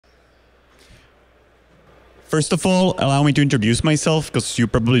First of all, allow me to introduce myself, because you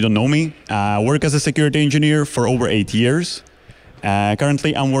probably don't know me. I work as a security engineer for over 8 years.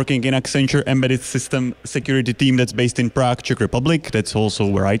 Currently, I'm working in Accenture Embedded System Security team that's based in Prague, Czech Republic. That's also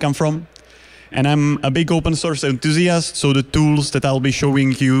where I come from. And I'm a big open source enthusiast, so the tools that I'll be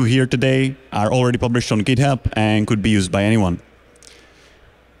showing you here today are already published on GitHub and could be used by anyone.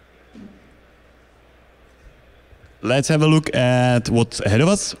 Let's have a look at what's ahead of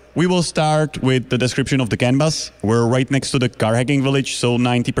us. We will start with the description of the CAN bus. We're right next to the car hacking village, so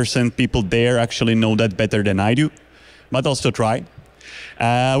 90% people there actually know that better than I do, but I'll still try.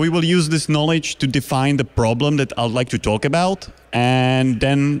 We will use this knowledge to define the problem that I'd like to talk about, and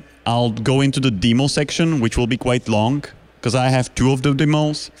then I'll go into the demo section, which will be quite long, because I have 2 of the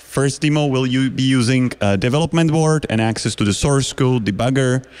demos. First demo will be using a development board and access to the source code,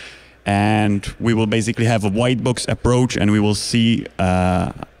 debugger, and we will basically have a white box approach, and we will see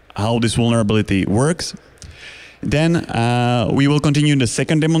how this vulnerability works. Then we will continue the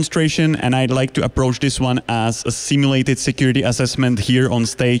second demonstration, and I'd like to approach this one as a simulated security assessment here on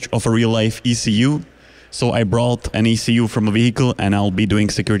stage of a real-life ECU. So I brought an ECU from a vehicle, and I'll be doing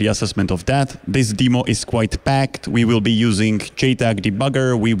security assessment of that. This demo is quite packed. We will be using JTAG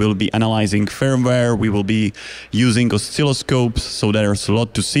debugger, we will be analyzing firmware, we will be using oscilloscopes, so there's a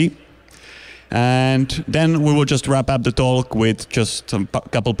lot to see. And then we will just wrap up the talk with just a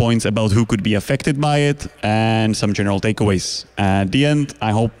couple points about who could be affected by it and some general takeaways. At the end,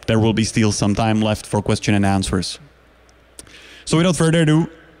 I hope there will be still some time left for question and answers. So without further ado,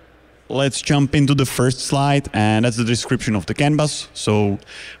 let's jump into the first slide, and that's the description of the CAN bus. So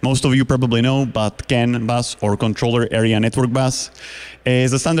most of you probably know, but CAN bus, or Controller Area Network Bus,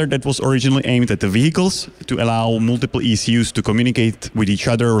 is a standard that was originally aimed at the vehicles to allow multiple ECUs to communicate with each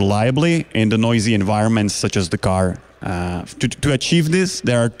other reliably in the noisy environments such as the car. To achieve this,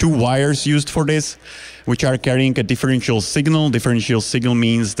 there are 2 wires used for this, which are carrying a differential signal. Differential signal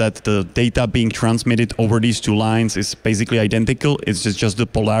means that the data being transmitted over these 2 lines is basically identical. It's just the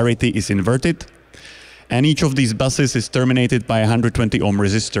polarity is inverted. And each of these buses is terminated by a 120 ohm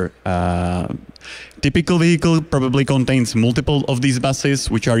resistor. Typical vehicle probably contains multiple of these buses,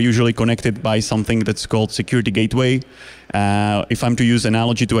 which are usually connected by something that's called security gateway. If I'm to use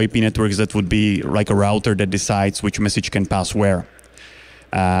analogy to IP networks, that would be like a router that decides which message can pass where.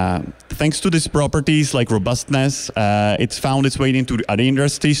 Thanks to these properties like robustness, it's found its way into other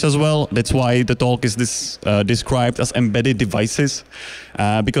industries as well. That's why the talk is described as embedded devices,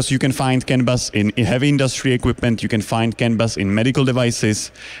 because you can find CAN bus in heavy industry equipment, you can find CAN bus in medical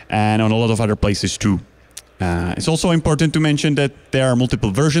devices, and on a lot of other places too. It's also important to mention that there are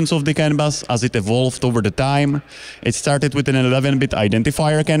multiple versions of the CAN bus as it evolved over the time. It started with an 11-bit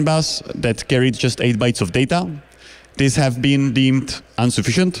identifier CAN bus that carried just 8 bytes of data. These have been deemed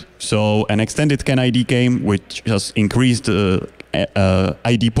insufficient, so an extended CAN ID came, which has increased the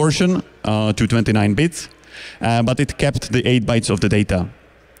ID portion to 29 bits, but it kept the 8 bytes of the data.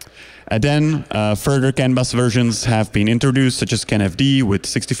 Then further CAN bus versions have been introduced, such as CAN-FD with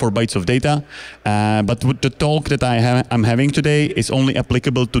 64 bytes of data, but with the talk that I'm having today is only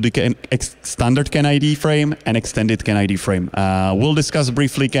applicable to the standard CAN ID frame and extended CAN ID frame. We'll discuss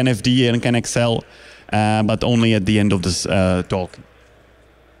briefly CAN-FD and CAN-XL, but only at the end of this talk.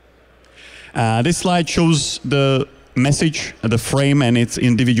 This slide shows the message, the frame and its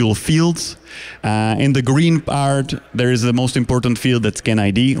individual fields. In the green part, there is the most important field, that's CAN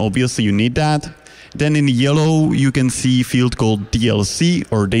ID. Obviously, you need that. Then in yellow, you can see a field called DLC,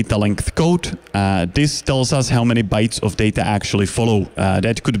 or data length code. This tells us how many bytes of data actually follow.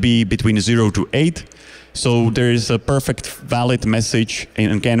 That could be between 0 to 8. So there is a perfect valid message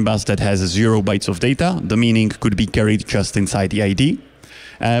in CAN bus that has 0 bytes of data. The meaning could be carried just inside the ID.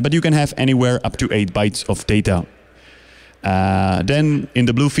 But you can have anywhere up to 8 bytes of data. Then in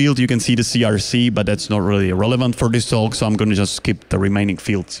the blue field, you can see the CRC, but that's not really relevant for this talk, so I'm going to just skip the remaining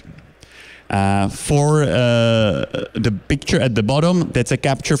fields. For the picture at the bottom, that's a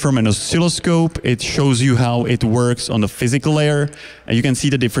capture from an oscilloscope. It shows you how it works on the physical layer. You can see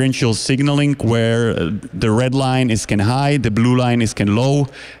the differential signaling where the red line is CAN high, the blue line is CAN low.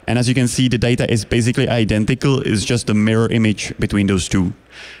 And as you can see, the data is basically identical. It's just a mirror image between those 2.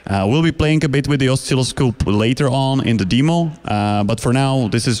 We'll be playing a bit with the oscilloscope later on in the demo, but for now,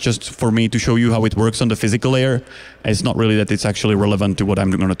 this is just for me to show you how it works on the physical layer. It's not really that it's actually relevant to what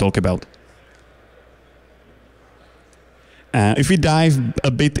I'm going to talk about. If we dive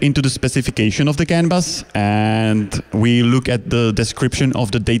a bit into the specification of the CAN bus and we look at the description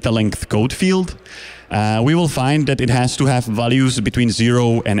of the data length code field, we will find that it has to have values between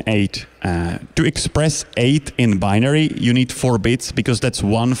 0 and 8. To express 8 in binary, you need 4 bits because that's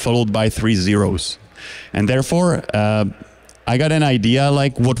 1 followed by 3 zeros. And therefore, I got an idea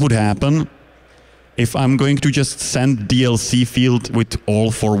like what would happen if I'm going to just send DLC field with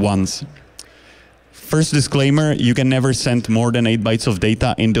all 4 ones. First disclaimer, you can never send more than 8 bytes of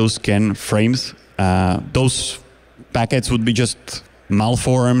data in those scan frames. Those packets would be just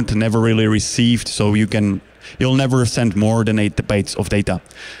malformed, never really received, so you'll never send more than 8 bytes of data.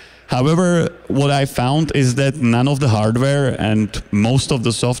 However, what I found is that none of the hardware and most of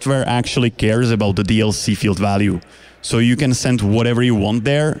the software actually cares about the DLC field value. So you can send whatever you want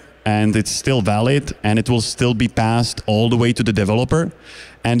there, and it's still valid, and it will still be passed all the way to the developer.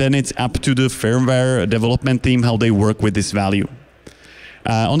 And then it's up to the firmware development team how they work with this value.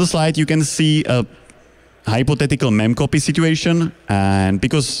 On the slide, you can see a hypothetical memcopy situation, and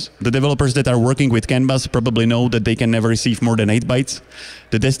because the developers that are working with CAN bus probably know that they can never receive more than 8 bytes,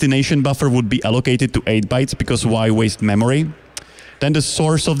 the destination buffer would be allocated to 8 bytes because why waste memory? Then the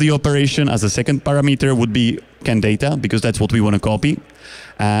source of the operation as a second parameter would be CAN data, because that's what we want to copy.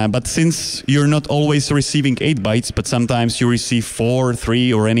 But since you're not always receiving 8 bytes, but sometimes you receive 4,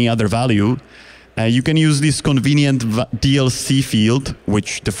 3, or any other value, you can use this convenient DLC field,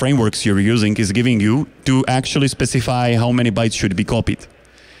 which the frameworks you're using is giving you, to actually specify how many bytes should be copied.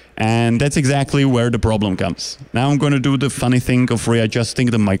 And that's exactly where the problem comes. Now I'm going to do the funny thing of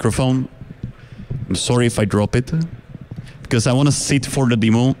readjusting the microphone. I'm sorry if I drop it, because I want to sit for the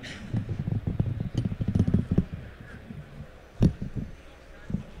demo.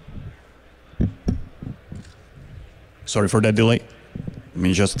 Sorry for that delay. Let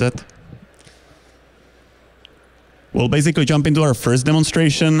me adjust that. We'll basically jump into our first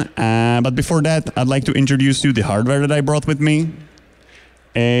demonstration, but before that, I'd like to introduce you the hardware that I brought with me.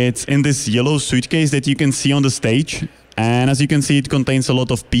 It's in this yellow suitcase that you can see on the stage. And as you can see, it contains a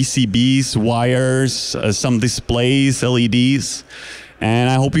lot of PCBs, wires, some displays, LEDs. And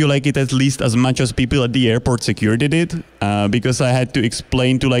I hope you like it at least as much as people at the airport security did, because I had to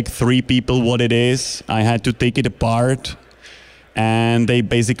explain to like 3 people what it is. I had to take it apart, and they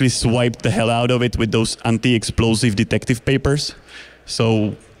basically swiped the hell out of it with those anti-explosive detective papers.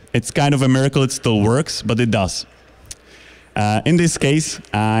 So it's kind of a miracle it still works, but it does. In this case,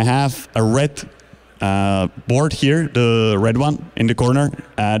 I have a red board here, the red one in the corner.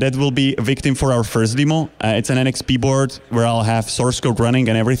 That will be a victim for our first demo. It's an NXP board where I'll have source code running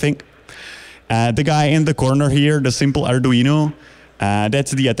and everything. The guy in the corner here, the simple Arduino,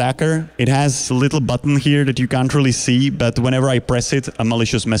 that's the attacker. It has a little button here that you can't really see, but whenever I press it, a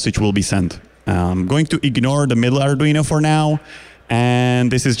malicious message will be sent. I'm going to ignore the middle Arduino for now,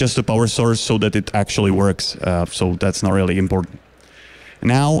 and this is just a power source so that it actually works, so that's not really important.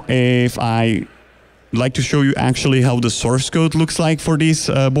 Now, if I like to show you actually how the source code looks like for these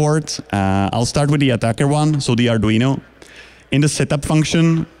boards, I'll start with the attacker one, so the Arduino. In the setup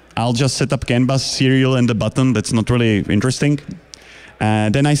function, I'll just set up CAN bus serial and the button. That's not really interesting.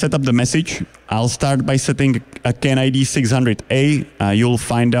 Then I set up the message. I'll start by setting a CAN ID 600A. You'll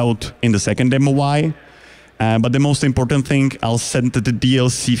find out in the second demo why. But the most important thing, I'll set the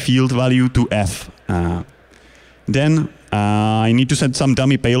DLC field value to F. Then I need to set some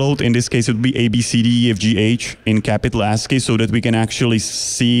dummy payload. In this case, it would be ABCDEFGH in capital ASCII so that we can actually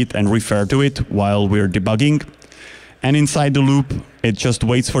see it and refer to it while we're debugging. And inside the loop, it just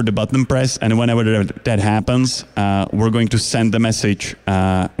waits for the button press, and whenever that happens, we're going to send the message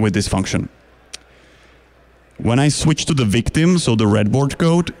with this function. When I switch to the victim, so the redboard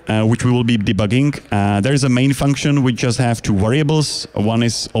code, which we will be debugging, there's a main function which just have 2 variables. One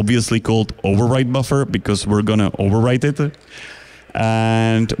is obviously called overwrite buffer because we're gonna overwrite it.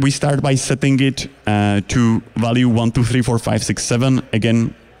 And we start by setting it to value 1, 2, 3, 4, 5, 6, 7,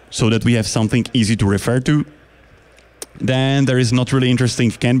 again, so that we have something easy to refer to. Then there is not really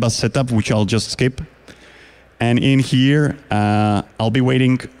interesting CAN bus setup, which I'll just skip. And in here, I'll be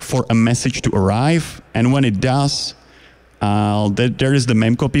waiting for a message to arrive. And when it does, there is the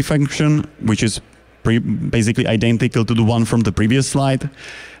memcopy function, which is basically identical to the one from the previous slide,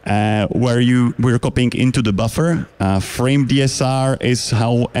 where we're copying into the buffer. Frame DSR is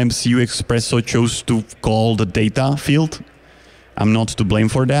how MCU Expresso chose to call the data field. I'm not to blame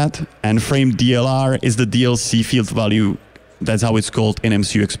for that. And frame DLR is the DLC field value. That's how it's called in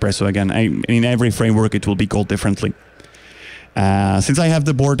MCU Expresso. Again, in every framework, it will be called differently. Since I have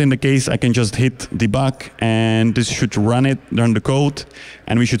the board in the case, I can just hit debug, and this should run the code,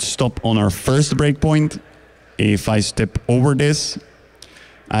 and we should stop on our first breakpoint. If I step over this,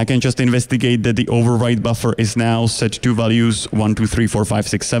 I can just investigate that the overwrite buffer is now set to values 1, 2, 3, 4, 5,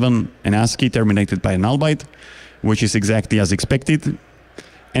 6, 7 in ASCII, terminated by a null byte, which is exactly as expected.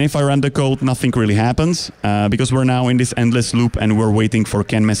 And if I run the code, nothing really happens, because we're now in this endless loop and we're waiting for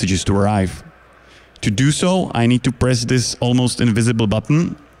CAN messages to arrive. To do so, I need to press this almost invisible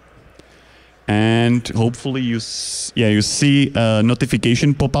button. And hopefully you see a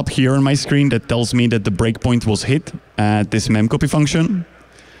notification pop up here on my screen that tells me that the breakpoint was hit at this memcopy function.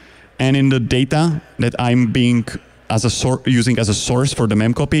 And in the data that I'm using as a source for the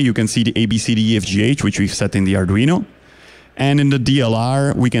memcopy, you can see the ABCDEFGH, which we've set in the Arduino. And in the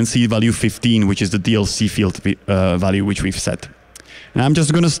DLR, we can see value 15, which is the DLC field value which we've set. And I'm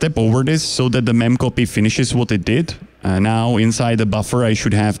just going to step over this so that the memcopy finishes what it did. Now inside the buffer, I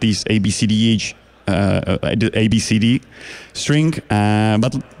should have these ABCD string.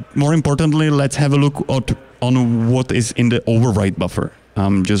 But more importantly, let's have a look on what is in the override buffer.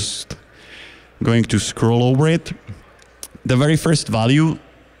 I'm just going to scroll over it. The very first value,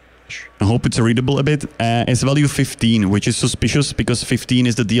 I hope it's readable a bit, is value 15, which is suspicious because 15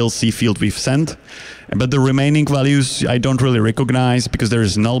 is the DLC field we've sent. But the remaining values I don't really recognize because there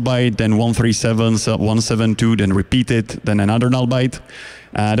is null byte, then 137, 172, then repeated, then another null byte.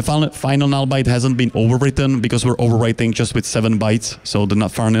 The final null byte hasn't been overwritten because we're overwriting just with 7 bytes. So the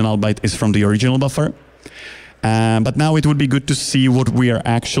final null byte is from the original buffer. But now it would be good to see what we are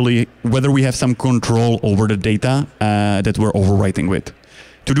actually, whether we have some control over the data that we're overwriting with.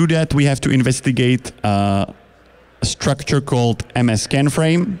 To do that, we have to investigate a structure called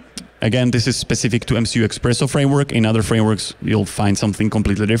MSCanFrame. Again, this is specific to MCU Expresso framework. In other frameworks, you'll find something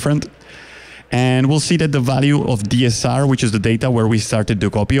completely different. And we'll see that the value of DSR, which is the data where we started the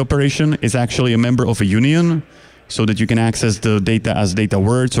copy operation, is actually a member of a union, so that you can access the data as data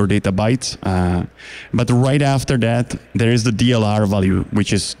words or data bytes. But right after that, there is the DLR value,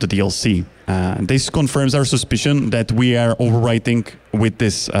 which is the DLC. This confirms our suspicion that we are overwriting with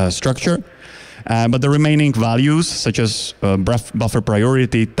this structure. But the remaining values, such as buffer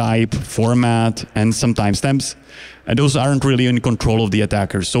priority, type, format, and some timestamps, those aren't really in control of the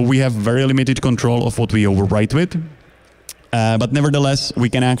attacker. So we have very limited control of what we overwrite with. But nevertheless, we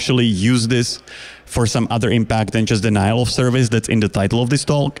can actually use this for some other impact than just denial of service that's in the title of this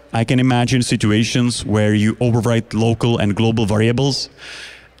talk. I can imagine situations where you overwrite local and global variables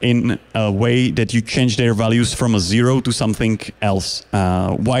in a way that you change their values from a 0 to something else.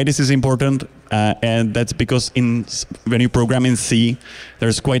 Why this is important? And that's because when you program in C,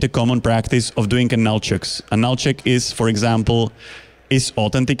 there's quite a common practice of doing a null checks. A null check is, for example, is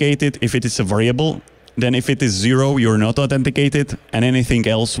authenticated if it is a variable. Then if it is 0, you're not authenticated, and anything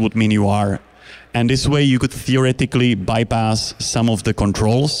else would mean you are. And this way you could theoretically bypass some of the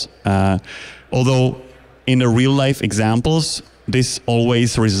controls. Although in the real life examples, this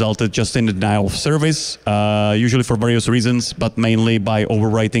always resulted just in the denial of service, usually for various reasons, but mainly by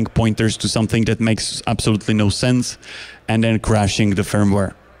overwriting pointers to something that makes absolutely no sense, and then crashing the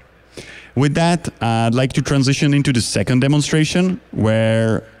firmware. With that, I'd like to transition into the second demonstration,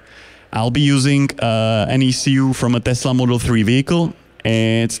 where I'll be using an ECU from a Tesla Model 3 vehicle.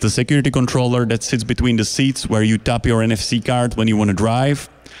 It's the security controller that sits between the seats where you tap your NFC card when you want to drive.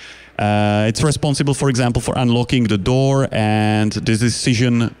 It's responsible, for example, for unlocking the door and the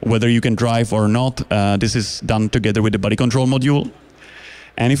decision whether you can drive or not. This is done together with the body control module.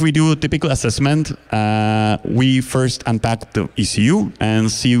 And if we do a typical assessment, we first unpack the ECU and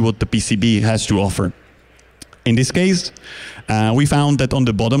see what the PCB has to offer. In this case, we found that on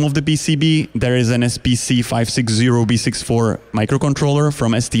the bottom of the PCB, there is an SPC560B64 microcontroller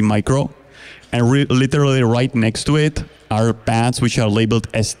from ST Micro. And literally right next to it are pads which are labeled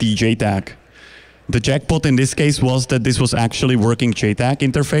ST JTAG. The jackpot in this case was that this was actually working JTAG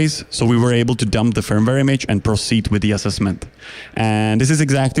interface, so we were able to dump the firmware image and proceed with the assessment. And this is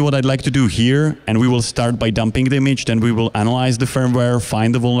exactly what I'd like to do here, and we will start by dumping the image, then we will analyze the firmware,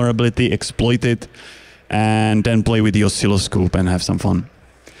 find the vulnerability, exploit it, and then play with the oscilloscope and have some fun.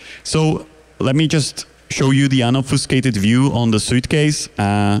 So let me just show you the unobfuscated view on the suitcase.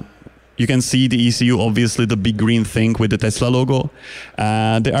 You can see the ECU, obviously the big green thing with the Tesla logo.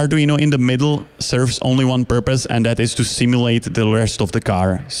 The Arduino in the middle serves only one purpose, and that is to simulate the rest of the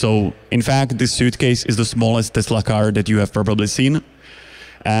car. So in fact, this suitcase is the smallest Tesla car that you have probably seen.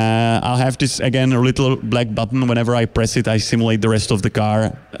 I'll have this, again, a little black button. Whenever I press it, I simulate the rest of the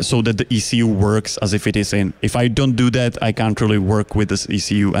car so that the ECU works as if it is in. If I don't do that, I can't really work with this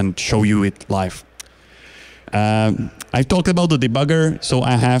ECU and show you it live. I've talked about the debugger, so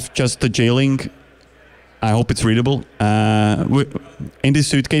I have just the J-Link. I hope it's readable. In this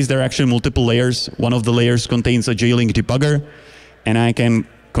suitcase, there are actually multiple layers. One of the layers contains a J-Link debugger, and I can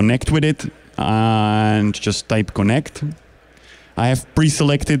connect with it and just type connect. I have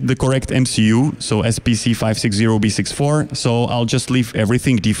pre-selected the correct MCU, so SPC560B64, so I'll just leave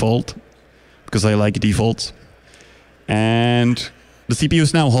everything default, because I like defaults. And The CPU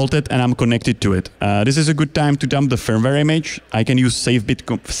is now halted and I'm connected to it. This is a good time to dump the firmware image. I can use save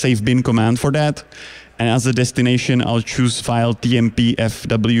bin command for that. And as a destination, I'll choose file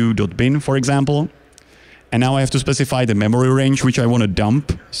tmpfw.bin, for example. And now I have to specify the memory range which I want to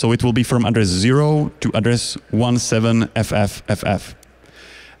dump. So it will be from address 0 to address 17FFFF.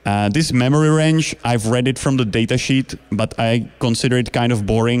 This memory range, I've read it from the datasheet, but I consider it kind of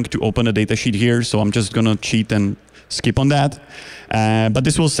boring to open a datasheet here, so I'm just gonna cheat and skip on that. But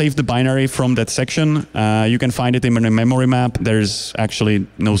this will save the binary from that section. You can find it in the memory map. There's actually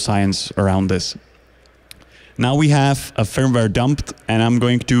no science around this. Now we have a firmware dumped, and I'm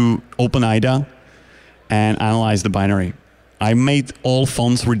going to open IDA and analyze the binary. I made all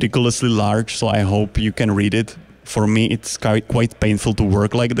fonts ridiculously large, so I hope you can read it. For me, it's quite painful to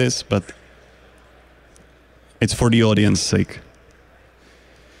work like this, but it's for the audience's sake.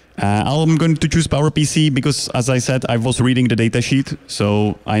 I'm going to choose PowerPC because, as I said, I was reading the datasheet,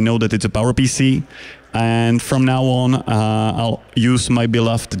 so I know that it's a PowerPC. And from now on, I'll use my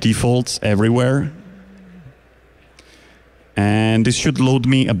beloved defaults everywhere. And this should load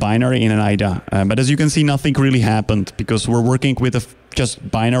me a binary in an IDA. But as you can see, nothing really happened because we're working with a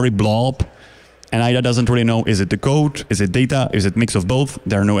just binary blob. And IDA doesn't really know, is it the code, is it data, is it mix of both?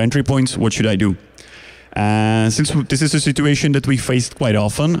 There are no entry points, what should I do? Since this is a situation that we faced quite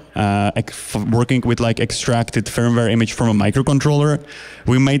often, working with like extracted firmware image from a microcontroller,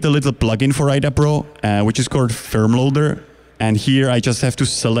 we made a little plugin for IDA Pro, which is called FirmLoader. And here I just have to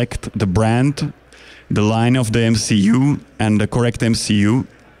select the brand, the line of the MCU, and the correct MCU.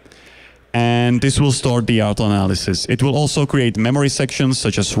 And this will start the auto analysis. It will also create memory sections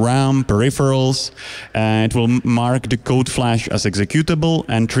such as RAM, peripherals, and it will mark the code flash as executable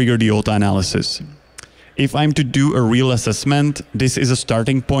and trigger the auto analysis. If I'm to do a real assessment, this is a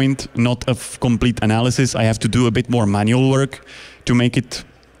starting point, not a complete analysis. I have to do a bit more manual work to make it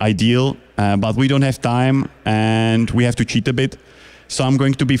ideal, but we don't have time and we have to cheat a bit. So I'm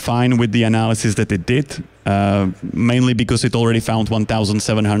going to be fine with the analysis that it did, mainly because it already found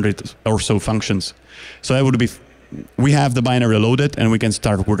 1,700 or so functions. So that would be, we have the binary loaded and we can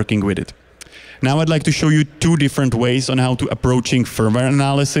start working with it. Now I'd like to show you two different ways on how to approaching firmware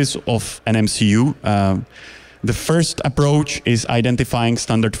analysis of an MCU. The first approach is identifying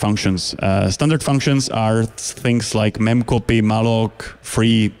standard functions. Standard functions are things like memcopy, malloc,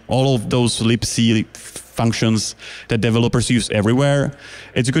 free, all of those libc functions that developers use everywhere.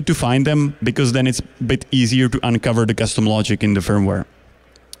 It's good to find them because then it's a bit easier to uncover the custom logic in the firmware.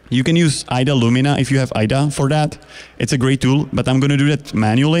 You can use IDA Lumina if you have IDA for that. It's a great tool, but I'm going to do that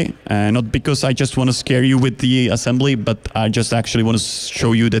manually, not because I just want to scare you with the assembly, but I just actually want to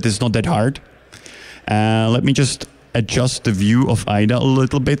show you that it's not that hard. Let me just adjust the view of IDA a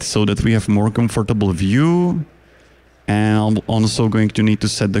little bit so that we have more comfortable view. And I'm also going to need to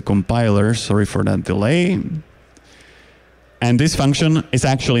set the compiler. Sorry for that delay. And this function is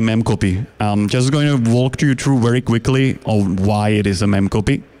actually memcopy. I'm just going to walk you through very quickly on why it is a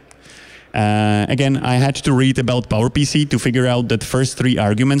memcopy. Again, I had to read about PowerPC to figure out that first three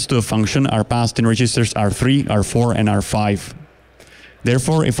arguments to a function are passed in registers R3, R4, and R5.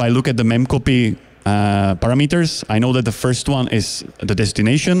 Therefore, if I look at the memcopy parameters, I know that the first one is the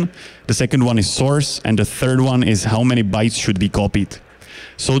destination, the second one is source, and the third one is how many bytes should be copied.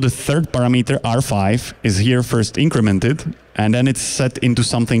 So the third parameter, R5, is here first incremented, and then it's set into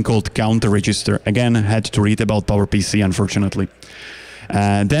something called counter register. Again, I had to read about PowerPC, unfortunately.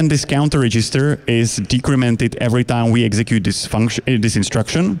 Then this counter register is decremented every time we execute this function, this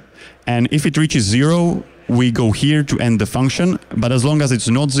instruction. And if it reaches 0, we go here to end the function, but as long as it's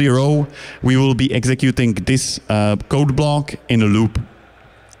not 0, we will be executing this code block in a loop.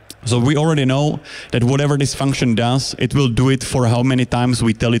 So we already know that whatever this function does, it will do it for how many times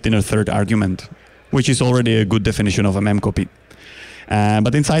we tell it in a third argument, which is already a good definition of a memcopy.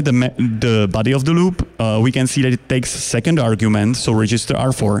 But inside the body of the loop, we can see that it takes second argument, so register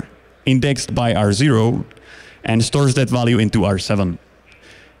R4, indexed by R0, and stores that value into R7.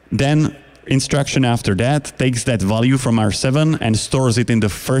 Then instruction after that takes that value from R7 and stores it in the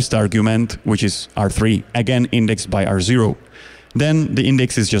first argument, which is R3, again indexed by R0. Then the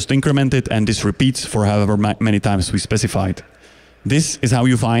index is just incremented and this repeats for however many times we specified. This is how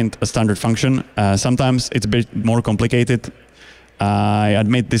you find a standard function. Sometimes it's a bit more complicated. I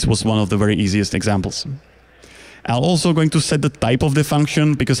admit this was one of the very easiest examples. I'm also going to set the type of the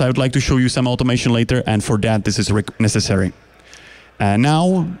function because I would like to show you some automation later, and for that this is necessary.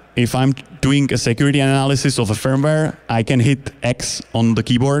 Now, if I'm doing a security analysis of a firmware, I can hit X on the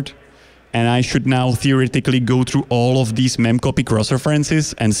keyboard, and I should now theoretically go through all of these memcopy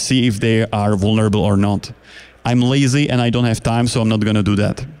cross-references and see if they are vulnerable or not. I'm lazy and I don't have time, so I'm not going to do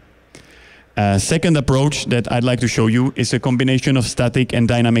that. Second approach that I'd like to show you is a combination of static and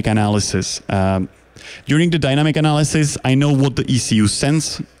dynamic analysis. During the dynamic analysis, I know what the ECU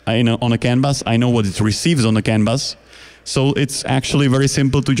sends on a canvas. I know what it receives on the canvas. So it's actually very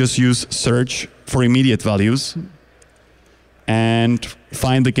simple to just use search for immediate values and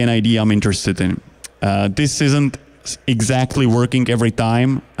find the CAN ID I'm interested in. This isn't exactly working every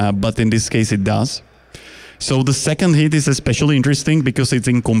time, but in this case it does. So the second hit is especially interesting because it's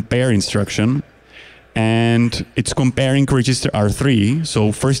in compare instruction, and it's comparing register R3,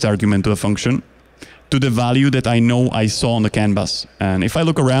 so first argument to a function, to the value that I know I saw on the canvas. And if I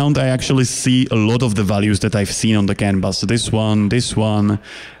look around, I actually see a lot of the values that I've seen on the canvas. This one, this one,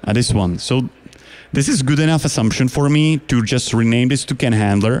 this one. So this is good enough assumption for me to just rename this to CAN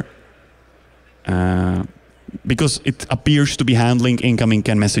handler, because it appears to be handling incoming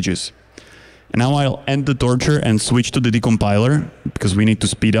CAN messages. And now I'll end the torture and switch to the decompiler because we need to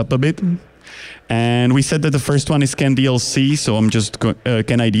speed up a bit. And we said that the first one is CAN DLC, so I'm just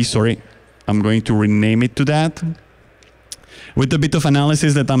CAN ID, sorry. I'm going to rename it to that. With a bit of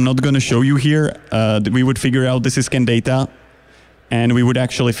analysis that I'm not going to show you here, we would figure out this is CAN data, and we would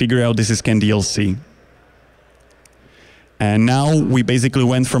actually figure out this is CAN DLC. And now we basically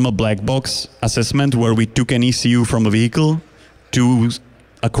went from a black box assessment where we took an ECU from a vehicle to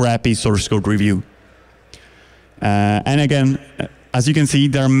a crappy source code review. And again, as you can see,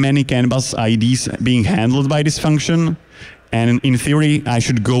 there are many CAN bus IDs being handled by this function. And in theory, I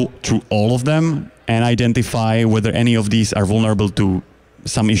should go through all of them and identify whether any of these are vulnerable to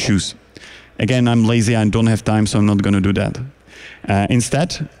some issues. Again, I'm lazy, I don't have time, so I'm not going to do that.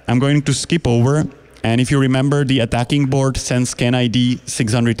 Instead, I'm going to skip over. And if you remember, the attacking board sends CAN ID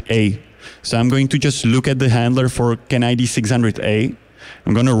 600A. So I'm going to just look at the handler for CAN ID 600A.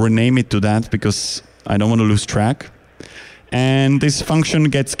 I'm going to rename it to that because I don't want to lose track. And this function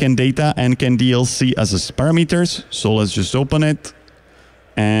gets CAN data and CAN DLC as its parameters. So let's just open it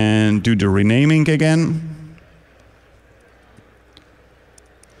and do the renaming again.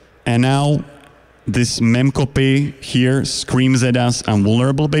 And now this memcopy here screams at us I'm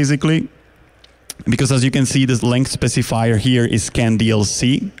vulnerable, basically. Because as you can see, this length specifier here is CAN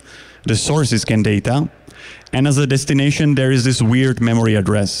DLC. The source is CAN data. And as a destination, there is this weird memory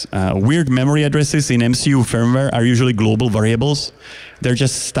address. Weird memory addresses in MCU firmware are usually global variables. They're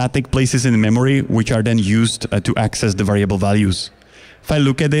just static places in memory, which are then used to access the variable values. If I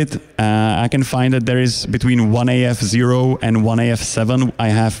look at it, I can find that there is between 1AF0 and 1AF7, I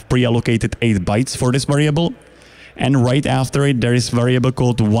have pre-allocated 8 bytes for this variable. And right after it, there is variable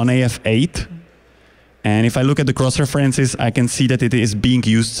called 1AF8. And if I look at the cross-references, I can see that it is being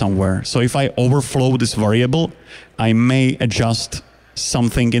used somewhere. So if I overflow this variable, I may adjust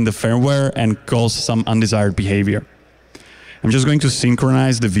something in the firmware and cause some undesired behavior. I'm just going to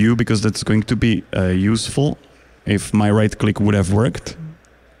synchronize the view because that's going to be useful if my right click would have worked.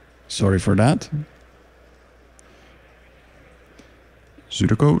 Sorry for that.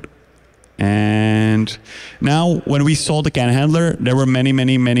 Pseudocode. And now when we saw the CAN handler, there were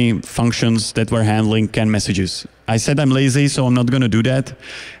many functions that were handling CAN messages. I said I'm lazy, so I'm not going to do that.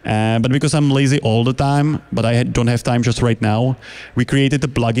 But because I'm lazy all the time, but I don't have time just right now, we created a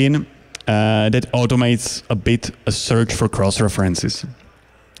plugin that automates a bit a search for cross-references.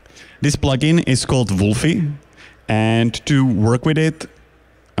 This plugin is called Wolfie. And to work with it,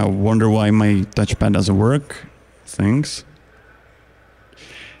 I wonder why my touchpad doesn't work. Thanks.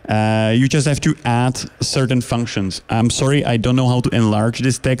 You just have to add certain functions. I'm sorry, I don't know how to enlarge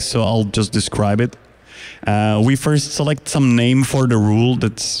this text, so I'll just describe it. We first select some name for the rule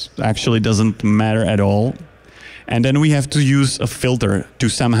that actually doesn't matter at all. And then we have to use a filter to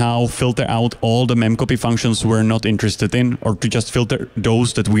somehow filter out all the memcopy functions we're not interested in, or to just filter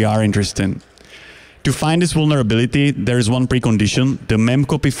those that we are interested in. To find this vulnerability, there is one precondition. The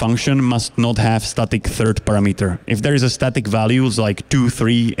memcopy function must not have static third parameter. If there is a static value like 2,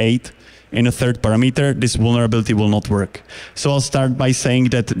 3, 8 in a third parameter, this vulnerability will not work. So I'll start by saying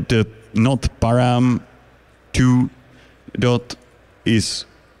that the not param2 dot is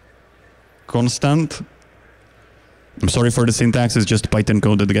constant. I'm sorry for the syntax, it's just Python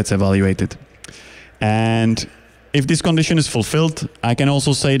code that gets evaluated. And if this condition is fulfilled, I can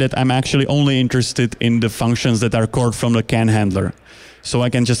also say that I'm actually only interested in the functions that are called from the CAN handler. So I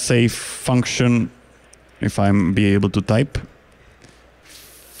can just say function, if I'm be able to type,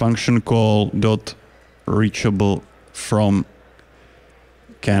 function call dot reachable from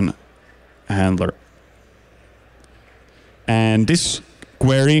CAN handler. And this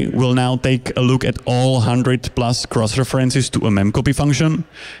query will now take a look at all 100 plus cross-references to a memcopy function,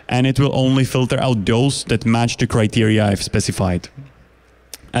 and it will only filter out those that match the criteria I've specified.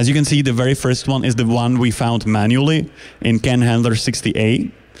 As you can see, the very first one is the one we found manually in CAN-handler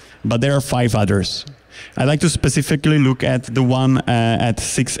 60A, but there are 5 others. I'd like to specifically look at the one at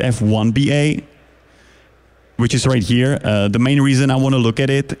 6F1BA, which is right here. The main reason I want to look at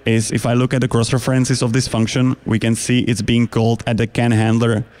it is if I look at the cross-references of this function, we can see it's being called at the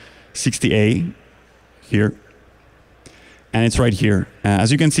CAN-handler 60A here. And it's right here.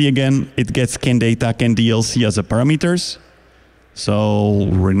 As you can see again, it gets CAN data, CAN DLC as a parameters. So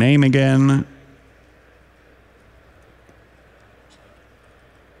rename again.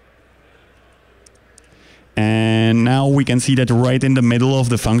 And now we can see that right in the middle of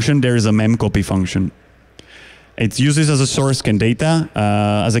the function, there is a memcopy function. It uses as a source CAN data,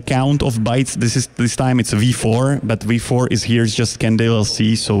 as a count of bytes. This time it's a V4, but V4 is here is just CAN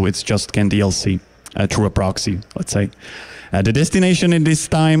DLC, so it's just CAN DLC through a proxy, let's say. The destination in this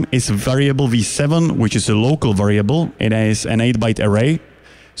time is variable V7, which is a local variable. It is an 8-byte array.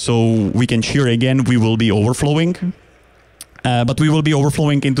 So we can cheer again, we will be overflowing. But we will be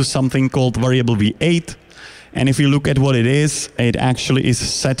overflowing into something called variable V8. And if you look at what it is, it actually is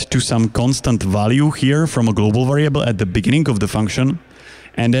set to some constant value here from a global variable at the beginning of the function.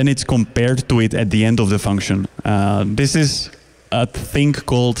 And then it's compared to it at the end of the function. This is a thing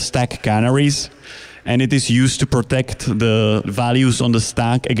called stack canaries. And it is used to protect the values on the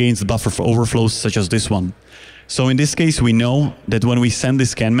stack against buffer overflows such as this one. So in this case, we know that when we send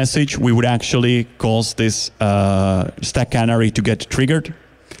this CAN message, we would actually cause this stack canary to get triggered.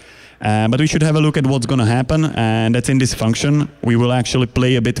 But we should have a look at what's going to happen, and that's in this function. We will actually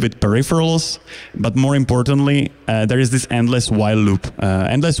play a bit with peripherals, but more importantly, there is this endless while loop.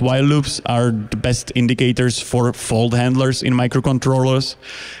 Endless while loops are the best indicators for fault handlers in microcontrollers,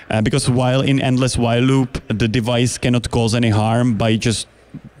 because while in endless while loop, the device cannot cause any harm by just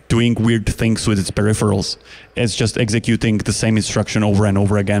doing weird things with its peripherals. It's just executing the same instruction over and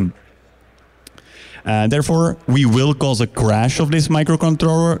over again. Therefore, we will cause a crash of this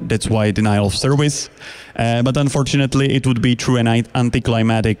microcontroller. That's why denial of service. But unfortunately, it would be through an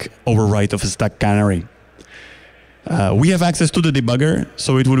anticlimactic override of a stack canary. We have access to the debugger,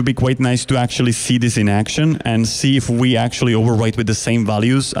 so it would be quite nice to actually see this in action and see if we actually overwrite with the same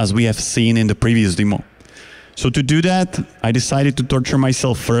values as we have seen in the previous demo. So to do that, I decided to torture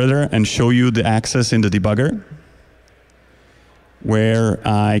myself further and show you the access in the debugger, where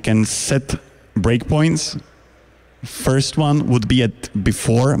I can set breakpoints. First one would be at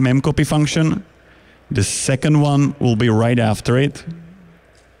before memcopy function. The second one will be right after it.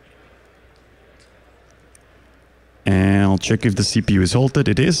 And I'll check if the CPU is halted.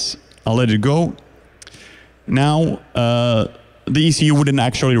 It is. I'll let it go. Now, the ECU wouldn't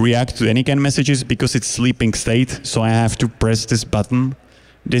actually react to any CAN messages because it's sleeping state, so I have to press this button.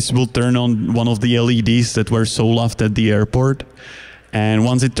 This will turn on one of the LEDs that were so loved at the airport. And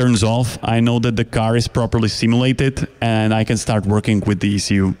once it turns off, I know that the car is properly simulated and I can start working with the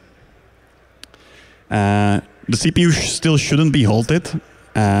ECU. The CPU still shouldn't be halted,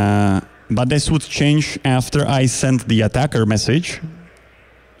 but this would change after I sent the attacker message.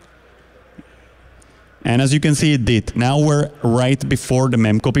 And as you can see, it did. Now we're right before the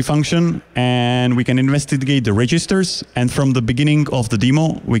memcopy function, and we can investigate the registers. And from the beginning of the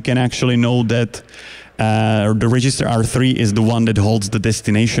demo, we can actually know that the register R3 is the one that holds the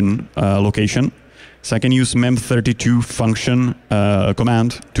destination location. So I can use mem32 function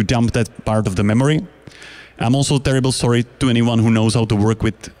command to dump that part of the memory. I'm also terribly sorry to anyone who knows how to work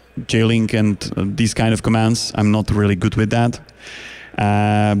with jailing and these kind of commands. I'm not really good with that.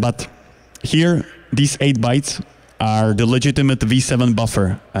 But here, these 8 bytes are the legitimate V7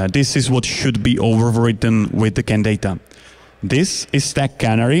 buffer. This is what should be overwritten with the CAN data. This is stack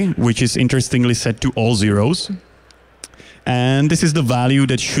canary, which is interestingly set to all zeros. And this is the value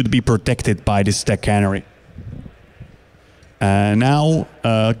that should be protected by this stack canary. Now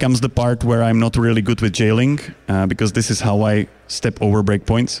comes the part where I'm not really good with jailing, because this is how I step over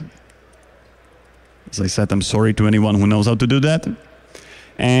breakpoints. As I said, I'm sorry to anyone who knows how to do that.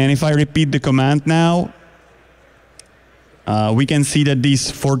 And if I repeat the command now, we can see that these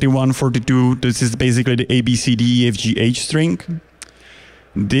 41, 42, this is basically the A, B, C, D, E, F, G, H string.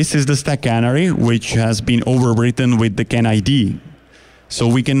 This is the stack canary, which has been overwritten with the CAN ID. So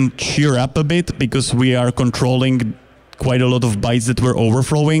we can cheer up a bit because we are controlling quite a lot of bytes that were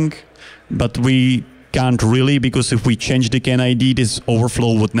overflowing, but we can't really, because if we change the CAN ID, this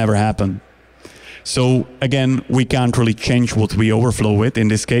overflow would never happen. So again, we can't really change what we overflow with in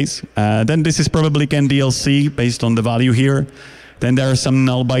this case. Then this is probably CAN DLC based on the value here. Then there are some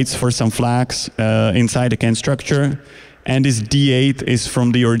null bytes for some flags inside the CAN structure. And this D8 is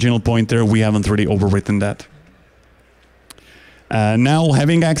from the original pointer. We haven't really overwritten that. Now,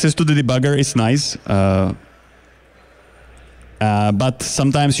 having access to the debugger is nice. But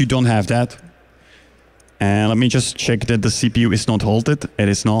sometimes you don't have that. And let me just check that the CPU is not halted. It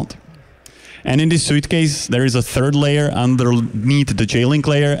is not. And in this suitcase, there is a third layer underneath the J-Link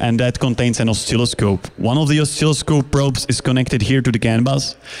layer, and that contains an oscilloscope. One of the oscilloscope probes is connected here to the CAN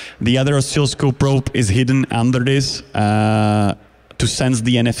bus. The other oscilloscope probe is hidden under this to sense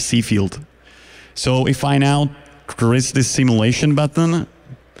the NFC field. So if I now press this simulation button,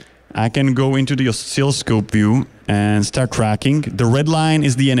 I can go into the oscilloscope view and start tracking. The red line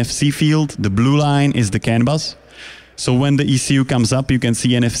is the NFC field. The blue line is the CAN bus. So when the ECU comes up, you can see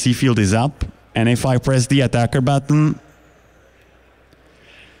NFC field is up. And if I press the attacker button,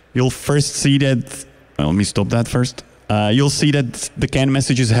 you'll first see that, well, let me stop that first. You'll see that the CAN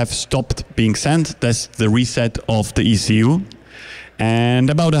messages have stopped being sent. That's the reset of the ECU. And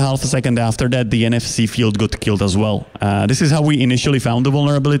about a half a second after that, the NFC field got killed as well. This is how we initially found the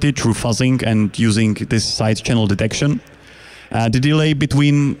vulnerability, through fuzzing and using this side channel detection. The delay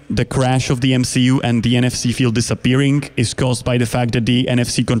between the crash of the MCU and the NFC field disappearing is caused by the fact that the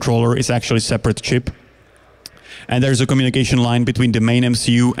NFC controller is actually a separate chip. And there's a communication line between the main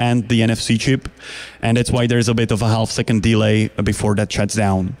MCU and the NFC chip. And that's why there's a bit of a half-second delay before that shuts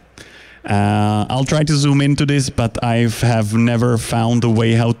down. I'll try to zoom into this, but I have never found a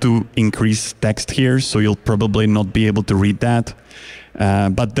way how to increase text here, so you'll probably not be able to read that.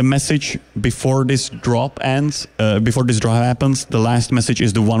 But the message before this drop ends, before this drop happens, the last message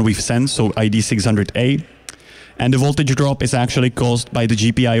is the one we've sent, so ID 600A. And the voltage drop is actually caused by the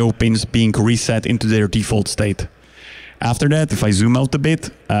GPIO pins being reset into their default state. After that, if I zoom out a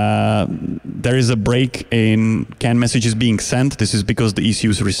bit, there is a break in CAN messages being sent. This is because the ECU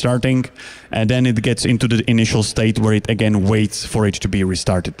is restarting, and then it gets into the initial state where it again waits for it to be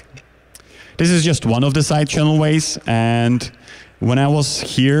restarted. This is just one of the side channel ways, and when I was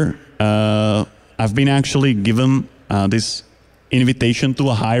here, I've been actually given this invitation to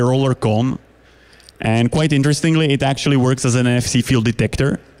a high roller con, and quite interestingly, it actually works as an NFC field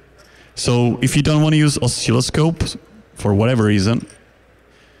detector. So if you don't want to use oscilloscopes, for whatever reason,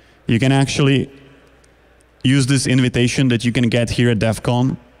 you can actually use this invitation that you can get here at DEF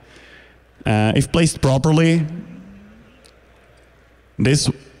CON. If placed properly,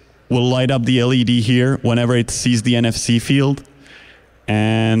 this will light up the LED here whenever it sees the NFC field.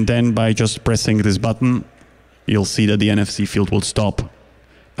 And then by just pressing this button, you'll see that the NFC field will stop.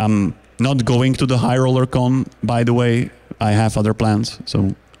 I'm not going to the high roller con, by the way. I have other plans.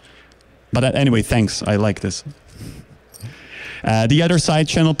 But anyway, thanks. I like this. The other side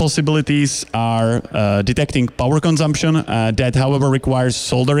channel possibilities are detecting power consumption. That, however, requires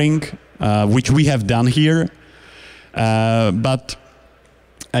soldering, which we have done here. But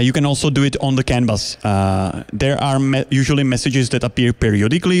you can also do it on the CAN bus. There are usually messages that appear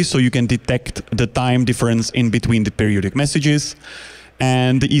periodically, so you can detect the time difference in between the periodic messages.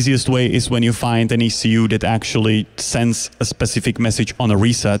 And the easiest way is when you find an ECU that actually sends a specific message on a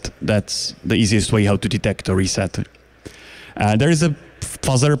reset. That's the easiest way how to detect a reset. There is a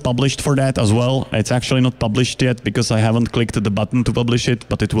fuzzer published for that as well. It's actually not published yet because I haven't clicked the button to publish it,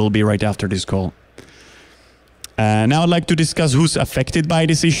 but it will be right after this call. Now I'd like to discuss who's affected by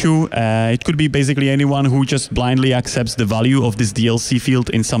this issue. It could be basically anyone who just blindly accepts the value of this DLC field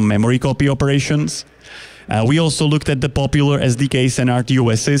in some memory copy operations. We also looked at the popular SDKs and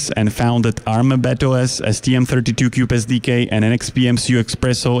RTOSs and found that ARM-BetOS, STM32Cube SDK, and NXP-MCU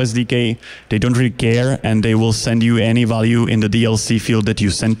Expresso SDK, they don't really care, and they will send you any value in the DLC field that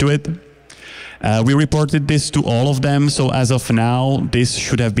you send to it. We reported this to all of them, so as of now, this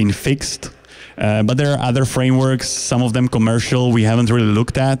should have been fixed. But there are other frameworks, some of them commercial, we haven't really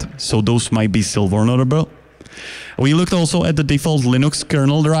looked at, so those might be still vulnerable. We looked also at the default Linux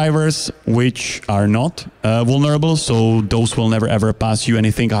kernel drivers, which are not vulnerable, so those will never ever pass you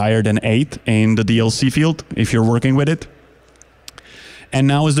anything higher than 8 in the DLC field if you're working with it. And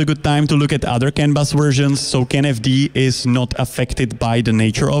now is the good time to look at other CAN bus versions. So CANFD is not affected by the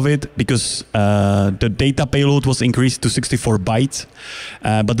nature of it because the data payload was increased to 64 bytes,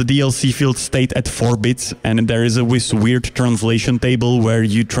 but the DLC field stayed at 4 bits. And there is a weird translation table where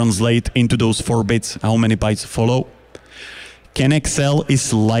you translate into those 4 bits how many bytes follow. CANXL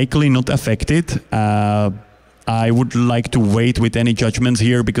is likely not affected. I would like to wait with any judgments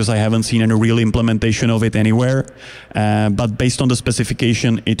here because I haven't seen any real implementation of it anywhere. But based on the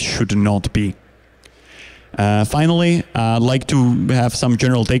specification, it should not be. Finally, I'd like to have some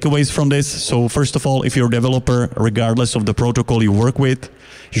general takeaways from this. So first of all, if you're a developer, regardless of the protocol you work with,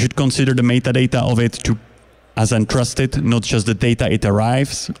 you should consider the metadata of it as untrusted, not just the data it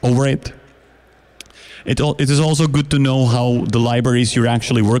arrives over it. It is also good to know how the libraries you're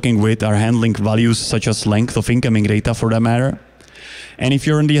actually working with are handling values such as length of incoming data for that matter. And if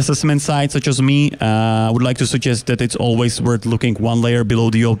you're on the assessment side, such as me, I would like to suggest that it's always worth looking one layer below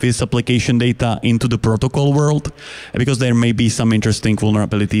the obvious application data into the protocol world, because there may be some interesting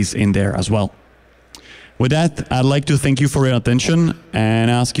vulnerabilities in there as well. With that, I'd like to thank you for your attention and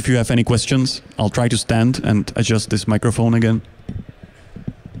ask if you have any questions. I'll try to stand and adjust this microphone again.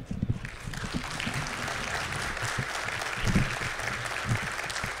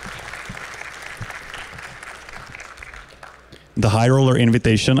 The high roller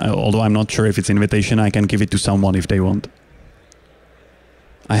invitation, although I'm not sure if it's invitation, I can give it to someone if they want.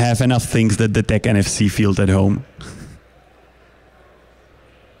 I have enough things that detect NFC field at home.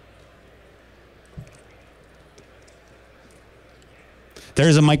 There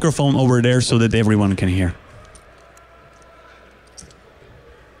is a microphone over there so that everyone can hear.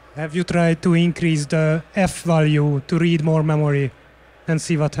 Have you tried to increase the F value to read more memory and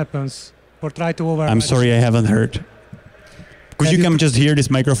see what happens? Or try to override? I'm sorry, I haven't heard. Could you come just here? This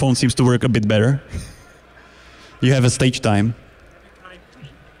microphone seems to work a bit better. You have a stage time.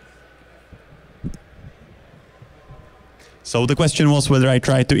 So the question was whether I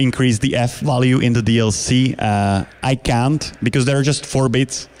tried to increase the F value in the DLC. I can't, because there are just 4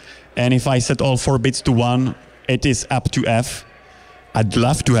 bits. And if I set all 4 bits to 1, it is up to F. I'd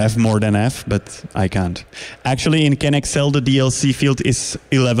love to have more than F, but I can't. Actually, in CanExcel, the DLC field is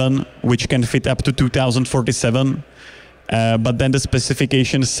 11, which can fit up to 2047. But then the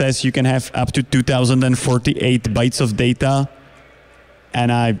specification says you can have up to 2048 bytes of data.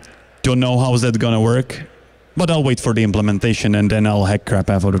 And I don't know how is that going to work. But I'll wait for the implementation and then I'll hack crap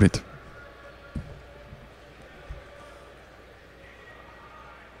out of it.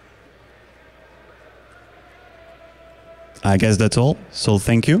 I guess that's all. So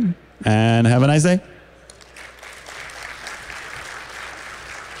thank you and have a nice day.